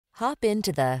Hop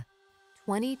into the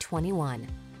 2021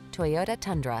 Toyota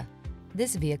Tundra.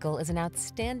 This vehicle is an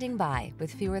outstanding buy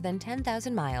with fewer than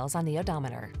 10,000 miles on the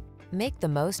odometer. Make the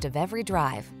most of every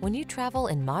drive when you travel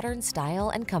in modern style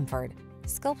and comfort.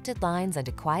 Sculpted lines and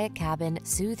a quiet cabin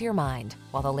soothe your mind,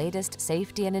 while the latest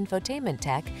safety and infotainment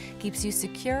tech keeps you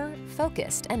secure,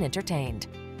 focused, and entertained.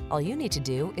 All you need to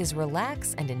do is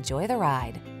relax and enjoy the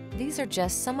ride. These are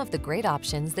just some of the great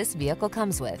options this vehicle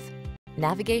comes with: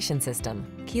 navigation system,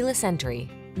 keyless entry,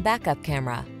 backup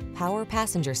camera, power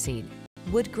passenger seat,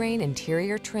 wood grain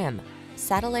interior trim,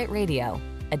 satellite radio,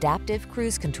 adaptive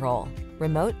cruise control,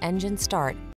 remote engine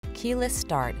start, keyless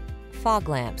start, fog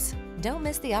lamps. Don't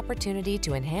miss the opportunity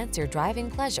to enhance your driving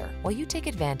pleasure while you take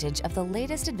advantage of the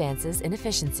latest advances in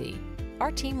efficiency.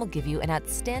 Our team will give you an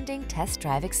outstanding test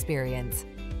drive experience.